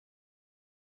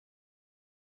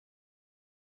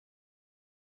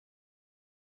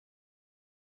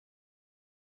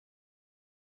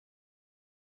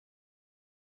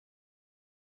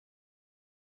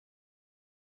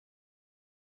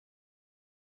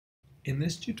In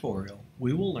this tutorial,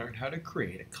 we will learn how to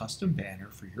create a custom banner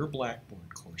for your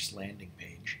Blackboard course landing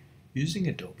page using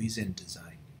Adobe's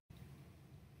InDesign.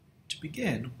 To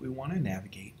begin, we want to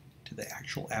navigate to the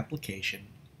actual application,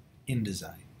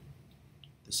 InDesign.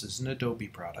 This is an Adobe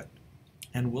product,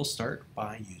 and we'll start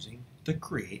by using the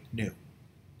Create New.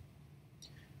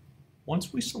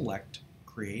 Once we select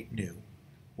Create New,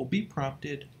 we'll be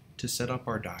prompted to set up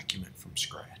our document from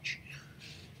scratch.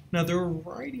 Now, there are a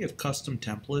variety of custom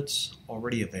templates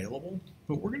already available,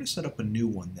 but we're going to set up a new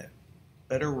one that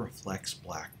better reflects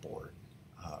Blackboard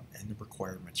and the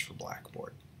requirements for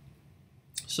Blackboard.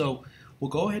 So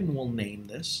we'll go ahead and we'll name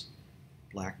this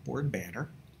Blackboard Banner,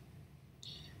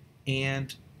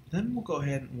 and then we'll go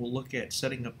ahead and we'll look at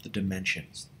setting up the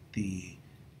dimensions, the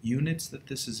units that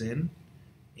this is in,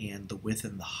 and the width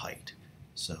and the height.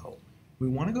 So we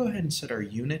want to go ahead and set our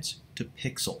units to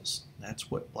pixels. That's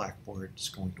what Blackboard is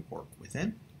going to work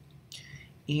within.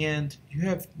 And you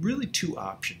have really two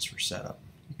options for setup.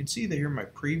 You can see that here my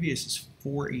previous is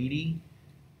 480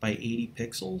 by 80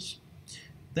 pixels.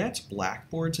 That's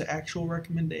Blackboard's actual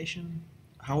recommendation.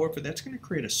 However, that's going to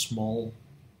create a small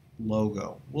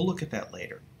logo. We'll look at that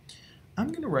later. I'm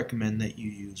going to recommend that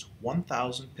you use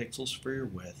 1000 pixels for your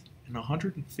width and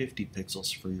 150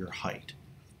 pixels for your height.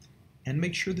 And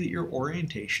make sure that your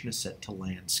orientation is set to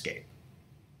landscape.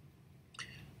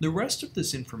 The rest of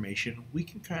this information we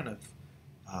can kind of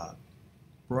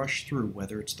brush through,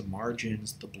 whether it's the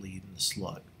margins, the bleed, and the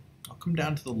slug. I'll come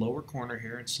down to the lower corner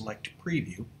here and select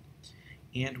Preview,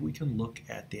 and we can look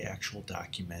at the actual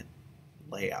document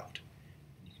layout.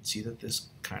 You can see that this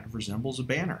kind of resembles a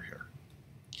banner here.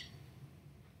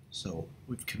 So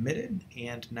we've committed,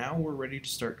 and now we're ready to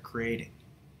start creating.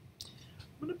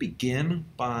 I'm going to begin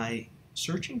by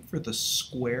searching for the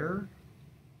square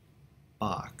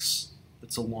box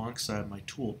that's alongside my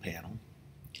tool panel,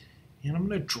 and I'm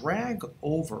going to drag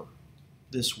over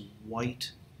this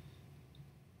white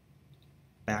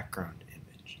background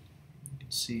image. You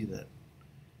can see that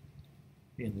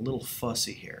I'm being a little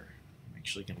fussy here. I'm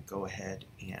actually going to go ahead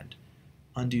and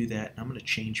undo that, and I'm going to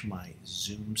change my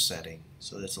zoom setting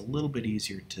so that it's a little bit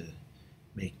easier to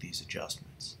make these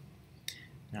adjustments.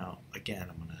 Now, again,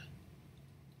 I'm going to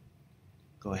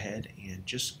go ahead and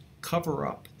just cover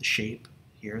up the shape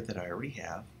here that I already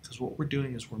have, because what we're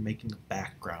doing is we're making a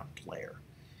background layer.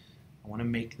 I want to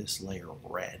make this layer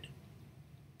red.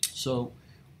 So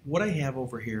what I have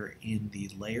over here in the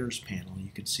Layers panel,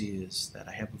 you can see is that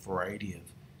I have a variety of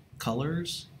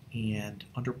colors, and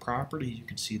under Properties, you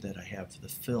can see that I have the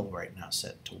fill right now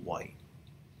set to white.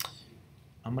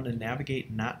 I'm going to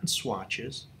navigate not in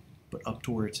swatches, but up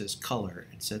to where it says color,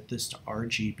 and set this to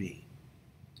RGB.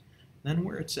 Then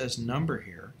where it says number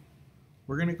here,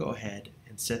 we're going to go ahead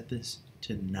and set this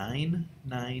to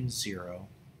 990000.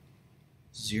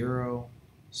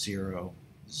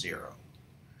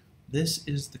 This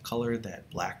is the color that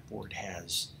Blackboard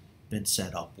has been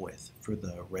set up with for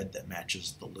the red that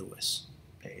matches the Lewis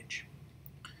page.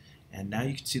 And now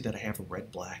you can see that I have a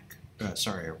red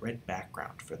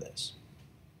background for this.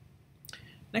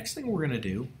 Next thing we're going to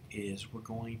do is we're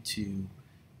going to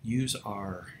use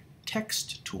our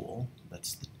text tool,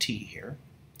 that's the T here,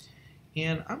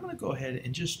 and I'm going to go ahead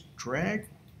and just drag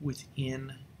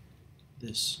within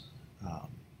this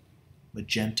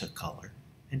magenta color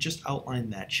and just outline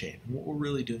that shape. And what we're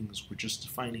really doing is we're just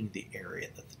defining the area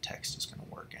that the text is going to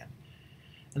work in.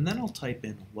 And then I'll type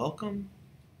in welcome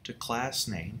to class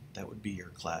name, that would be your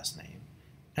class name,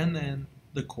 and then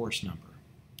the course number.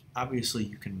 Obviously,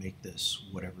 you can make this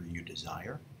whatever you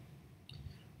desire.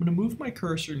 I'm going to move my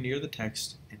cursor near the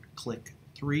text and click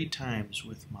 3 times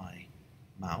with my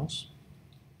mouse.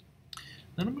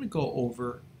 Then I'm going to go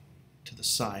over to the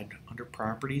side under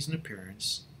Properties and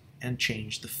Appearance and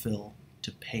change the fill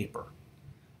to paper.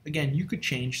 Again, you could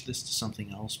change this to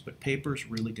something else, but paper is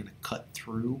really going to cut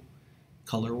through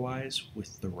color-wise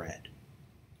with the red.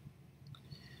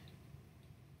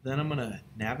 Then I'm going to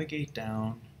navigate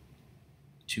down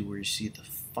to where you see the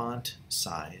font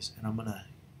size, and I'm going to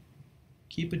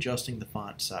keep adjusting the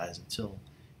font size until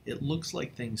it looks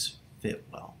like things fit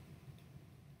well.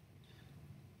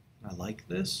 I like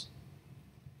this.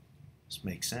 This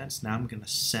makes sense. Now I'm going to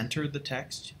center the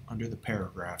text under the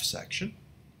paragraph section,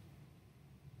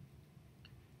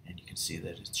 and you can see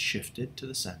that it's shifted to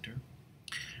the center.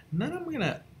 And then I'm going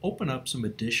to open up some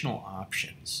additional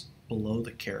options below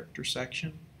the character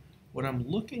section. What I'm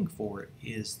looking for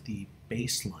is the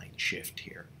baseline shift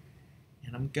here,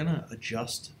 and I'm going to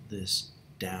adjust this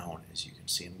down, as you can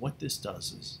see. And what this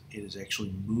does is it is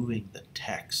actually moving the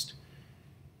text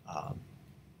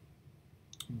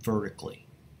vertically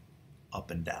up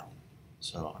and down.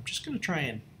 So I'm just going to try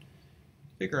and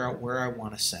figure out where I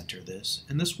want to center this,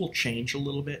 and this will change a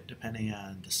little bit depending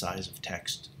on the size of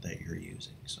text that you're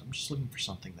using. So I'm just looking for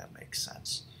something that makes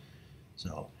sense.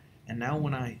 So, and now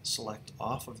when I select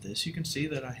off of this, you can see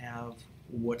that I have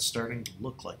what's starting to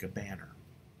look like a banner.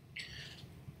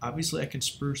 Obviously I can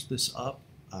spruce this up,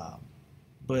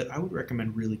 but I would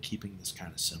recommend really keeping this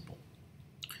kind of simple.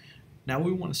 Now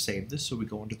we want to save this, so we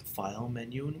go into the File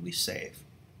menu and we save.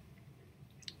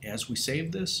 As we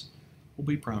save this, we'll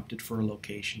be prompted for a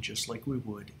location just like we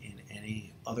would in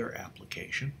any other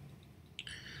application.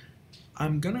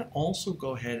 I'm going to also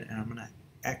go ahead and I'm going to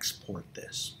export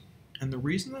this. And the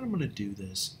reason that I'm going to do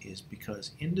this is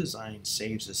because InDesign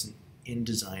saves as an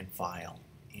InDesign file,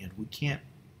 and we can't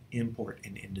import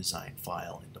an InDesign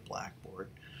file into Blackboard.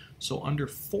 So under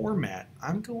Format,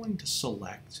 I'm going to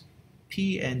select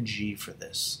PNG for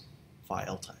this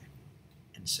file type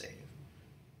and save.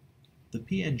 The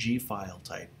PNG file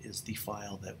type is the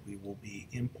file that we will be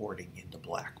importing into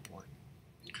Blackboard.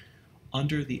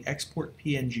 Under the Export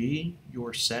PNG,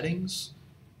 your settings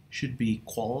should be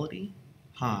Quality,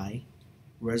 High,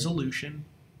 Resolution,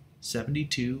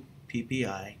 72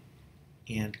 ppi,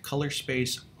 and Color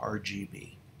Space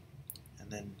RGB.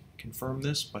 And then confirm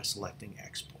this by selecting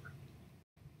Export.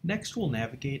 Next, we'll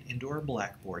navigate into our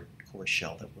Blackboard course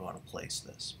shell that we want to place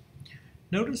this.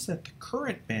 Notice that the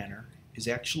current banner is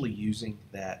actually using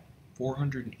that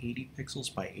 480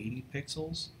 pixels by 80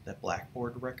 pixels that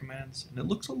Blackboard recommends, and it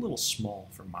looks a little small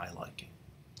for my liking.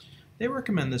 They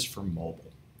recommend this for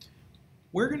mobile.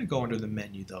 We're going to go under the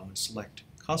menu though and select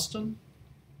Custom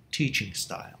Teaching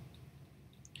Style.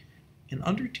 And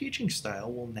under Teaching Style,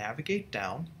 we'll navigate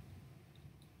down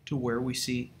to where we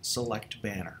see Select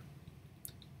Banner.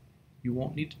 You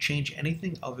won't need to change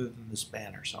anything other than this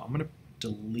banner, so I'm going to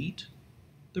delete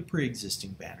the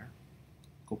pre-existing banner,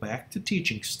 go back to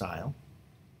Teaching Style,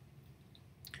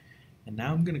 and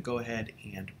now I'm going to go ahead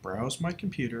and browse my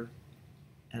computer,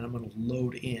 and I'm going to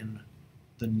load in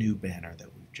the new banner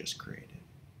that we've just created.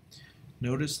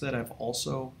 Notice that I've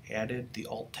also added the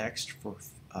alt text for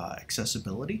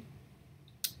accessibility.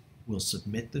 We'll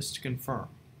submit this to confirm.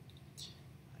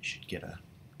 I should get a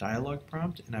dialog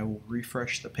prompt, and I will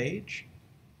refresh the page,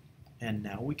 and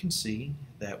now we can see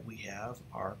that we have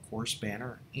our course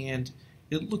banner, and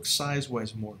it looks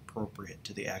size-wise more appropriate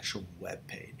to the actual web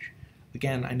page.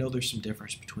 Again, I know there's some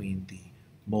difference between the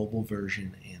mobile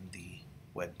version and the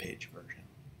web page version.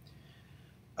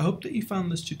 I hope that you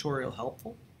found this tutorial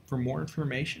helpful. For more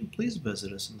information, please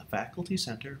visit us in the Faculty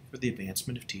Center for the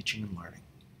Advancement of Teaching and Learning.